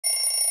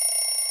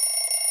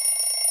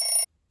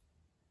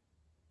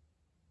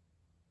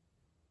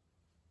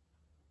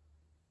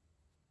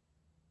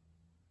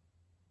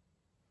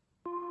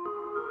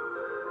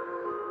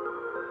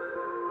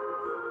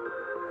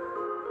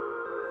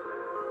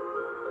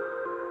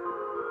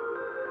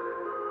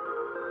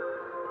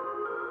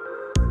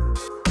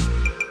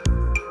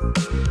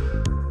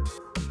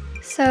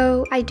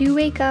So I do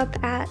wake up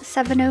at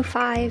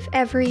 7:05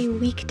 every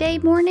weekday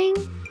morning,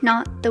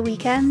 not the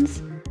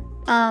weekends.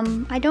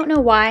 I don't know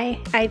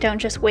why I don't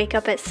just wake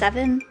up at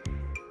 7,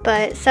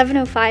 but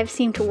 7:05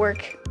 seemed to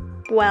work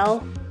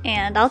well,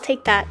 and I'll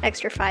take that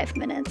extra 5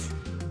 minutes.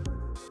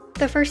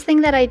 The first thing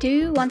that I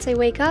do once I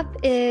wake up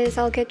is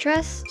I'll get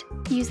dressed,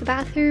 use the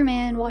bathroom,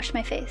 and wash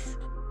my face.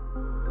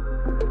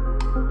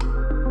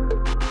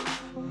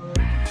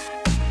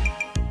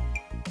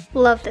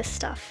 Love this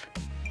stuff.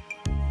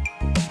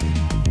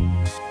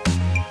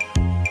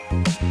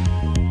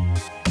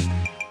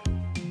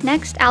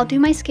 Next, I'll do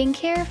my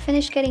skincare,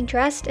 finish getting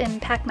dressed,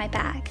 and pack my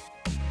bag.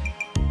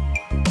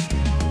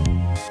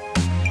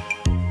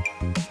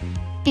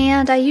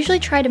 And I usually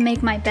try to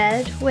make my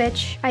bed,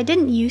 which I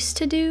didn't used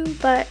to do,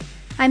 but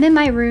I'm in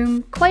my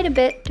room quite a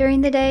bit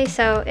during the day,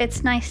 so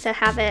it's nice to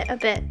have it a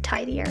bit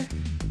tidier.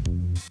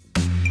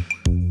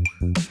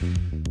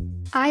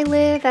 I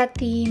live at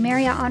the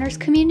Marriott Honors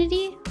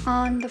Community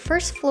on the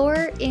first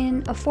floor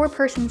in a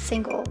 4-person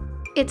single.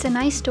 It's a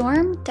nice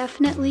dorm,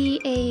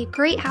 definitely a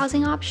great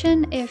housing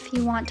option if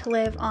you want to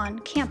live on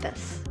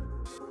campus.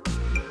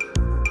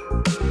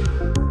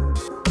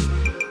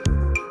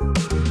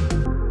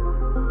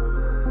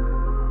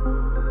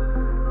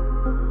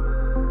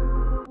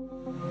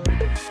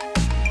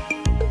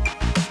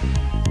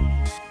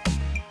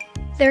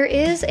 There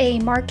is a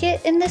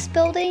market in this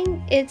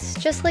building. It's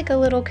just like a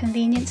little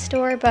convenience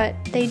store, but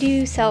they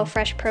do sell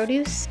fresh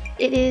produce.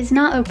 It is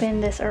not open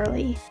this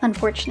early,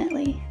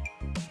 unfortunately.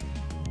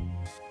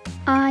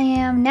 I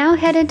am now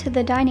headed to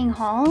the dining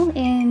hall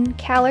in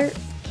Calert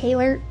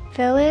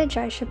Village.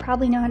 I should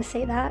probably know how to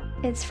say that.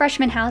 It's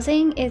freshman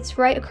housing. It's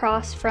right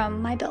across from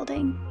my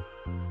building.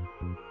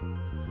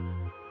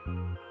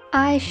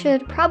 I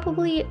should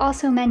probably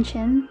also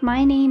mention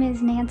my name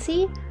is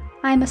Nancy.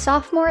 I'm a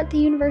sophomore at the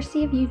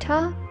University of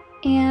Utah,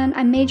 and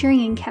I'm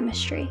majoring in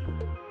chemistry.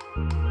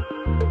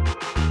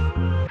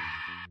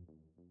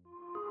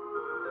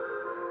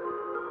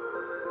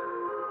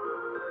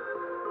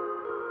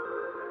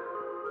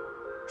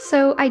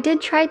 So I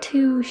did try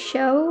to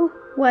show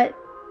what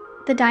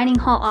the dining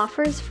hall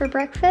offers for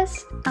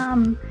breakfast.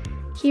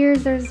 Here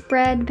there's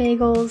bread,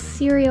 bagels,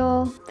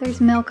 cereal,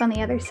 there's milk on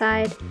the other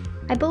side.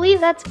 I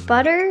believe that's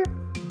butter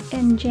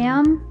and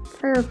jam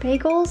for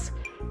bagels.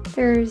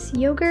 There's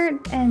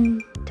yogurt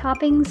and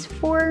toppings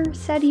for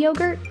said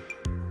yogurt.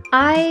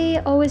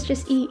 I always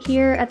just eat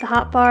here at the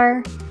hot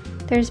bar.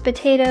 There's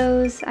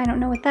potatoes, I don't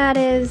know what that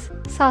is,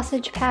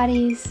 sausage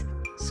patties,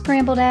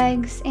 scrambled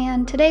eggs,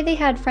 and today they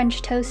had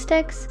French toast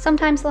sticks.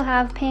 Sometimes they'll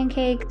have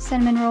pancakes,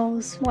 cinnamon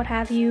rolls, what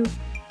have you.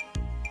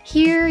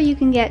 Here you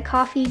can get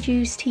coffee,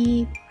 juice,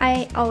 tea.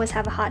 I always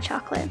have a hot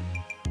chocolate.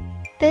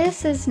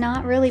 This is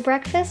not really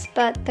breakfast,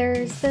 but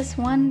there's this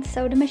one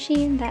soda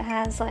machine that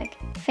has like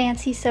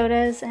fancy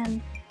sodas,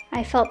 and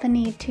I felt the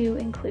need to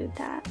include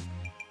that.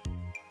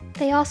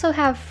 They also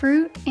have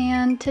fruit,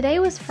 and today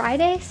was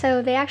Friday,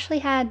 so they actually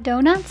had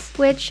donuts,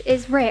 which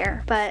is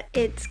rare, but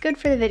it's good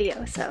for the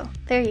video, so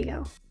there you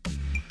go.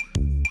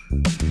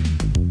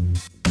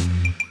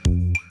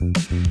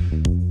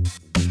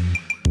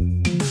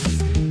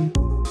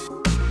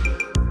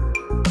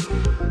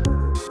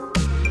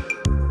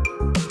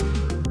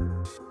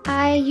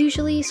 I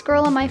usually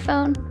scroll on my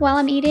phone while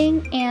I'm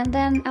eating, and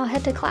then I'll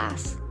head to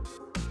class.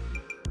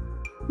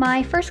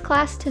 My first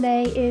class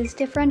today is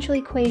differential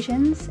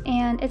equations,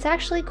 and it's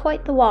actually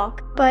quite the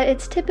walk, but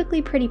it's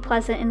typically pretty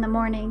pleasant in the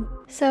morning.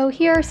 So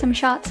here are some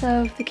shots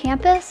of the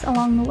campus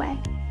along the way.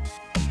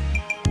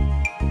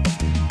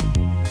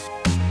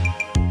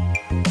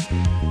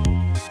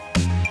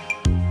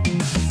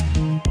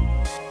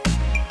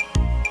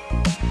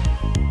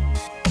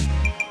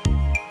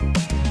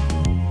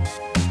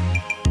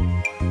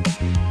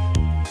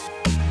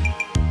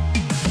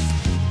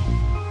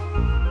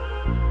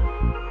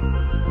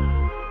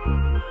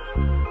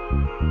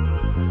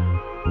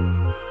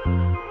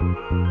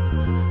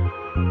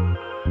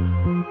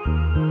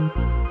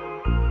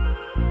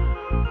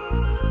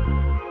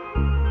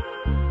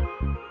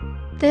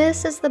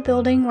 This is the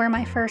building where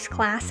my first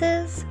class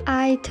is.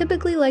 I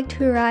typically like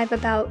to arrive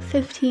about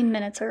 15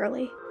 minutes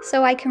early,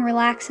 so I can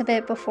relax a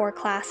bit before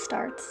class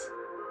starts.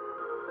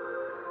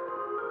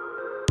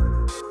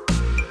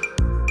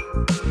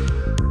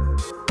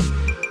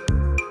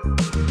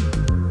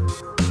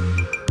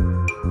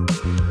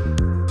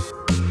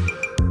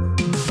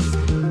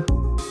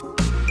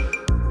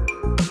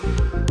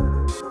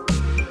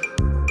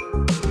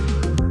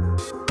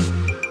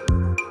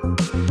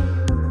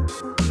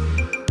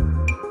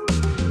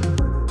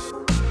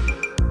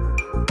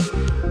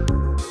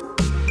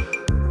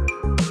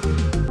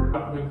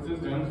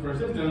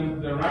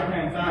 The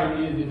right-hand side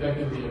is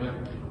effectively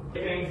eventful.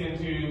 It breaks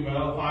into,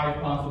 well,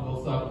 5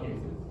 possible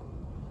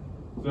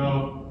subcases.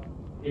 So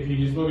if you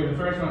just look at the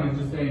first one, it's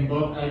just saying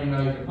both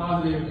eigenvalues are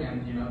positive,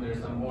 and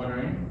there's some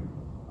ordering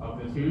of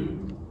the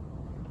two.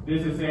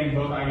 This is saying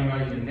both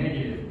eigenvalues are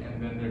negative,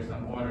 and then there's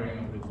some ordering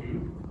of the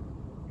two.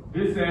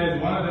 This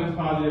says one of them is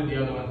positive,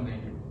 the other one's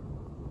negative.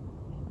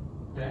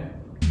 Okay?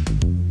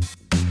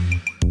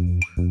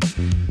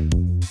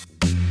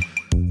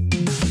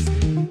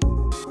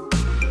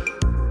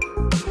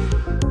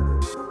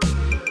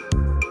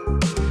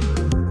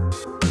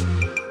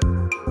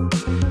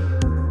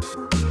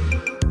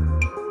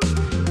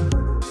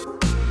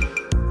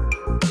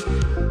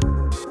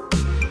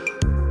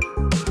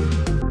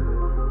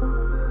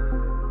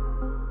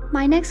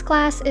 My next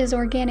class is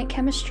organic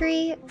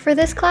chemistry. For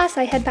this class,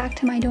 I head back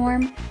to my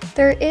dorm.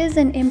 There is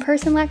an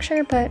in-person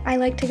lecture, but I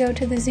like to go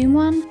to the Zoom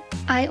one.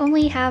 I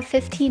only have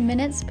 15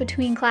 minutes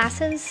between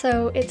classes,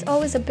 so it's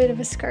always a bit of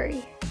a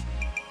scurry.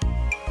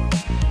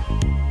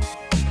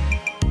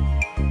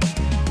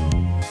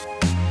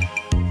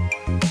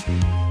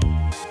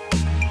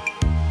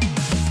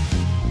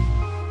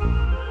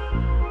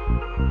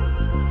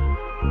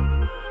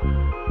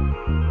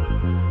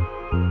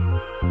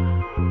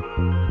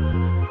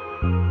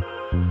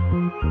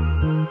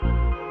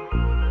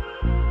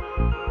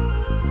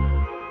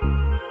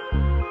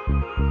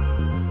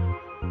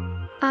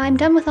 I'm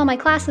done with all my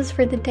classes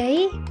for the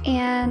day,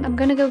 and I'm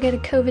gonna go get a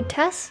COVID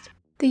test.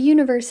 The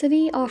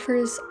university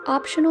offers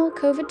optional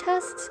COVID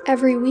tests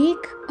every week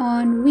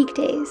on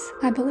weekdays,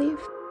 I believe.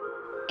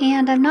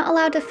 And I'm not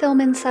allowed to film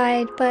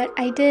inside, but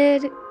I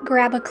did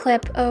grab a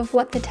clip of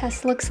what the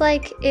test looks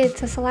like.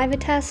 It's a saliva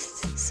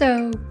test,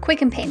 so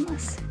quick and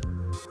painless.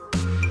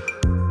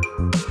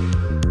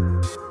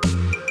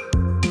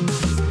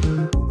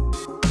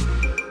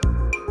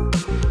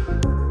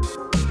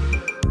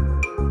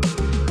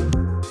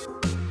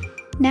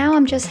 Now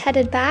I'm just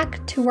headed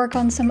back to work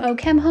on some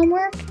OChem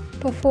homework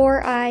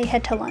before I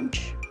head to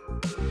lunch.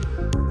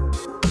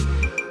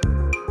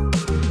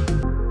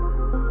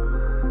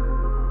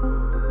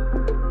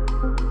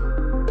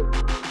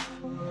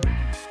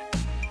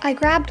 I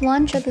grabbed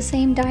lunch at the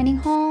same dining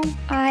hall.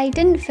 I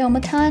didn't film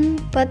a ton,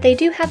 but they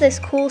do have this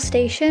cool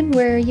station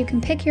where you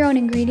can pick your own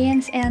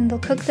ingredients and they'll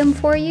cook them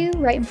for you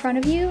right in front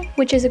of you,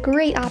 which is a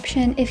great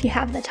option if you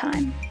have the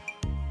time.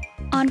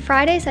 On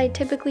Fridays, I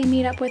typically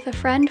meet up with a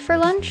friend for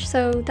lunch,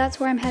 so that's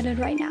where I'm headed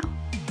right now.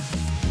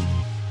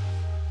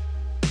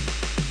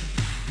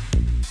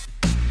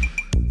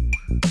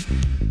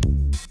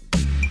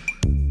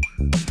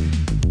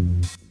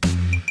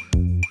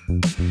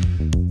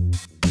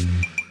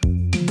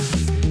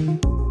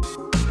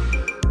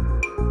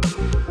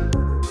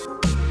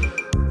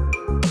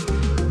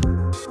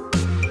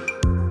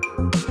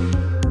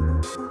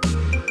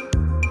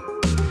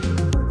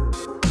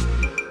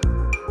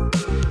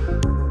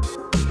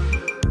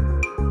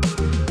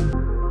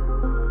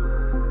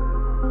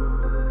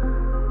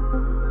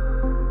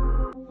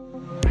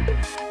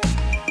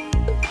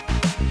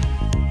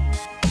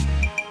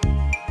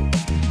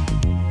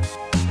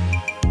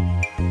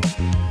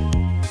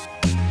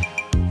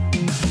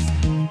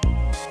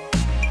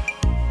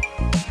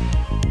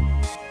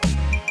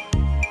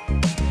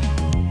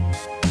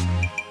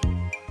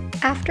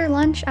 After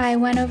lunch, I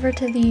went over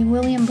to the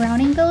William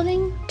Browning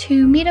building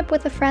to meet up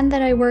with a friend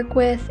that I work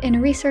with in a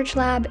research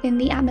lab in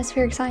the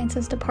Atmospheric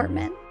Sciences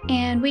department,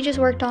 and we just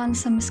worked on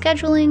some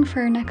scheduling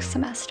for next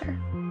semester.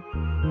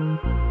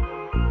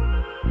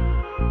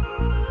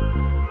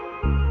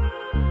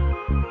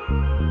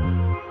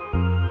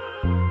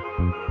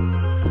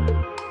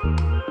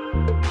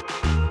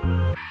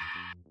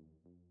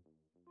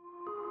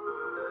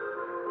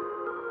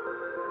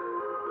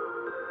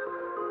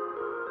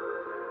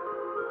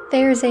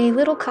 There's a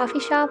little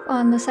coffee shop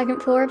on the second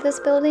floor of this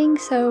building,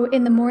 so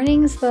in the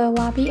mornings the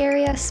lobby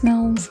area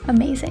smells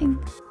amazing.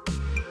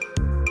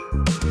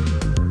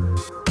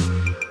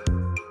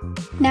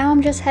 Now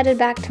I'm just headed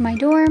back to my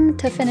dorm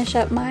to finish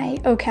up my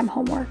OChem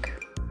homework.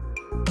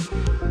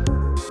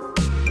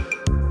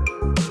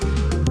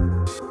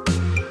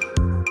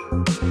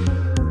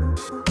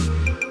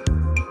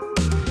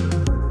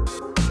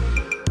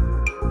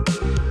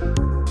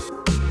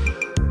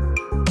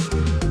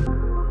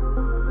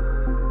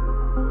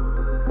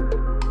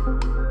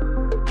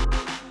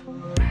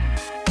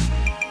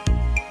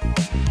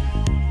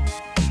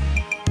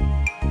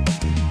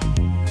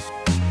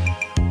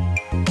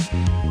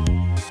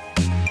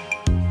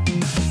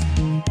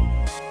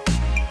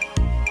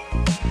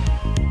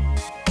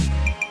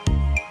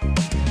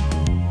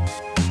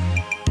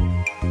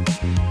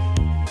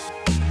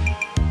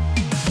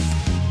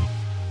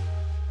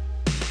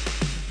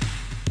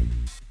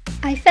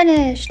 I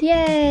finished,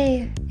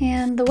 yay!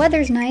 And the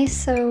weather's nice,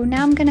 so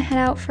now I'm gonna head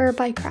out for a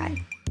bike ride.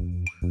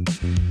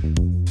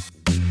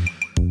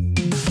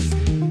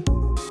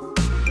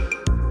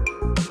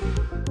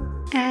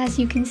 As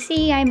you can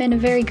see, I'm in a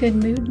very good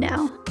mood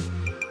now.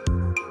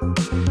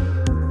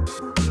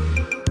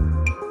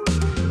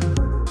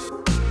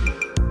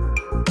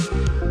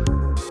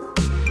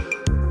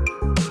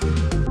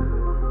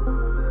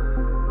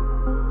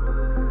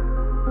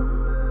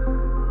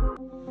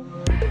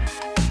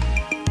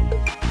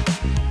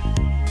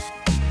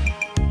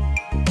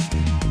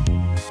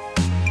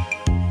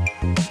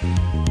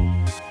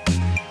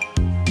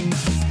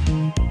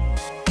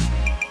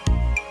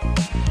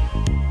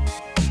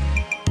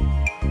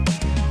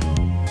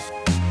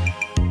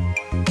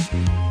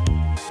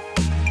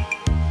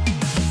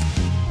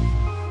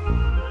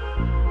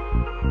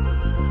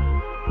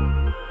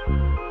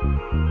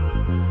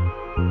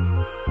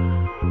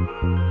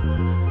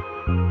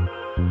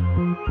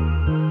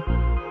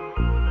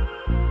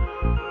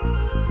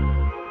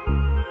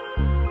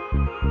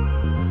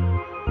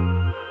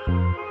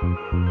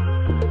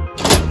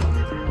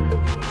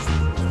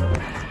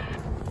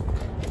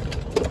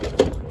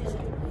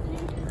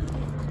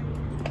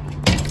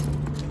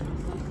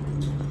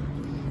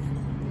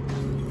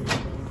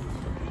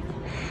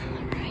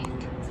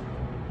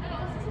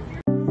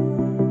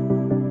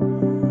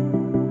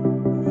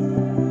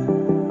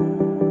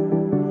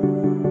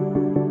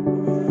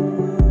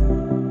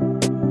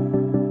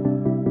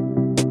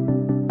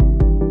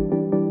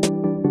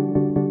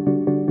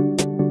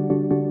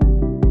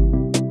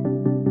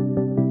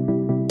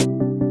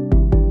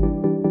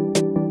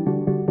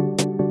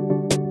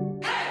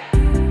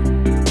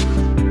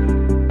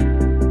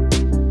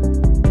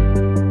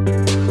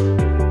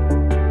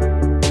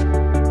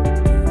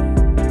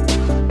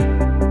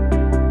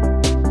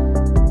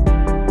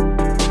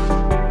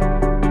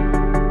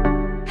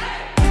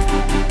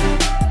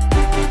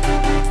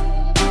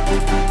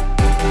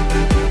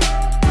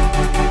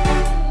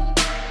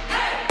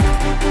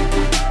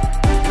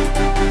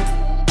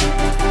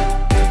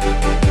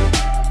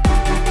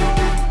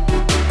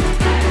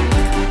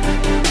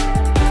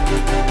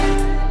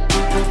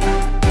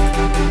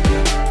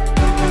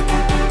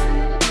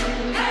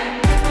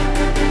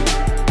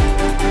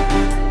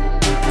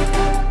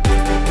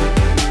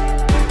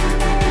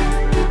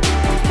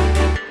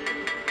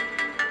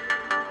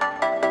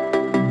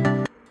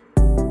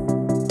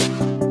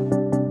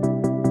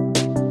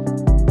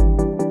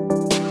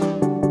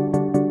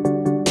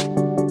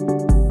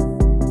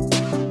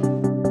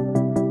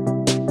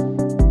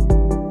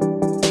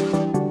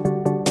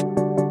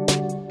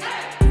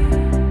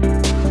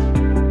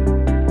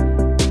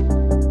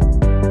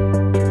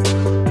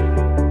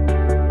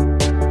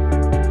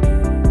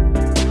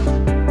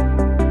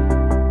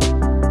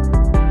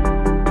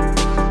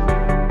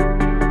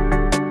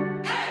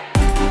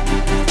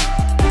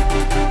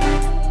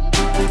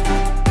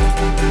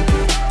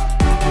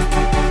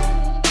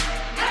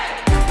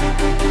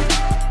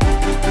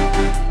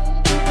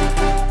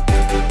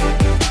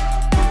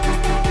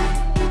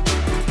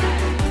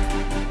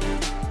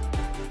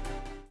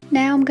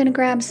 gonna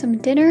grab some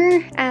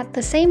dinner at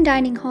the same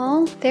dining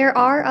hall. There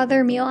are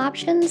other meal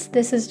options.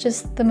 This is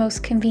just the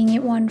most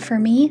convenient one for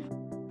me.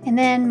 And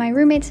then my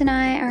roommates and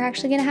I are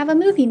actually gonna have a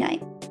movie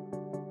night.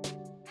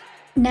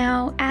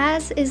 Now,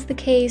 as is the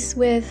case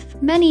with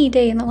many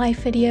day in the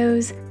life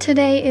videos,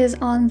 today is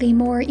on the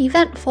more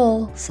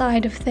eventful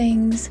side of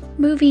things.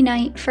 Movie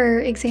night,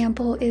 for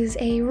example, is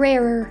a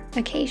rarer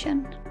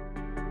occasion.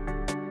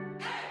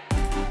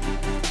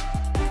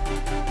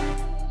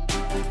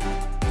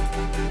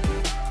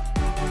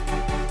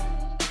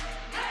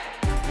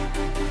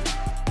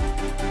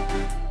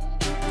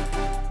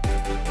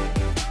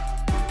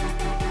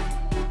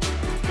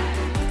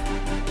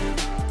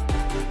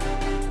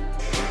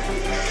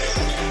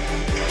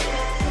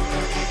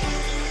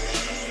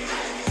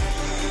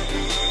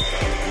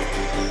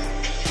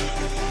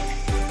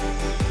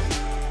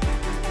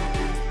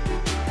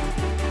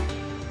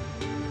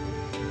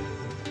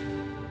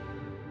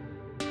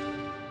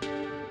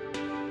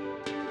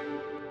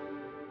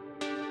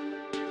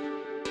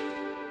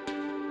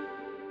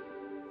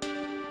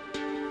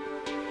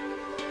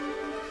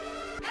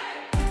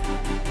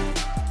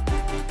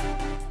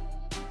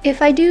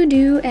 If I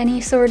do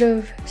any sort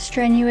of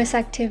strenuous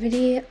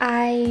activity,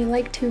 I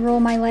like to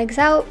roll my legs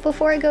out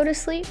before I go to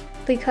sleep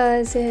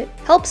because it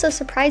helps a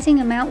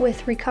surprising amount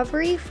with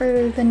recovery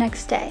for the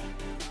next day.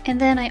 And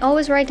then I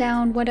always write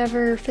down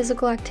whatever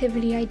physical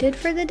activity I did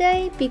for the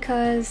day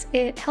because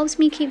it helps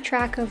me keep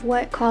track of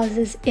what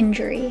causes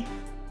injury.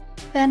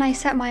 Then I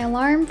set my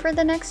alarm for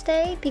the next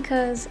day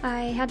because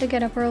I had to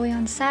get up early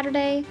on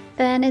Saturday.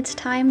 Then it's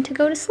time to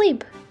go to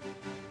sleep.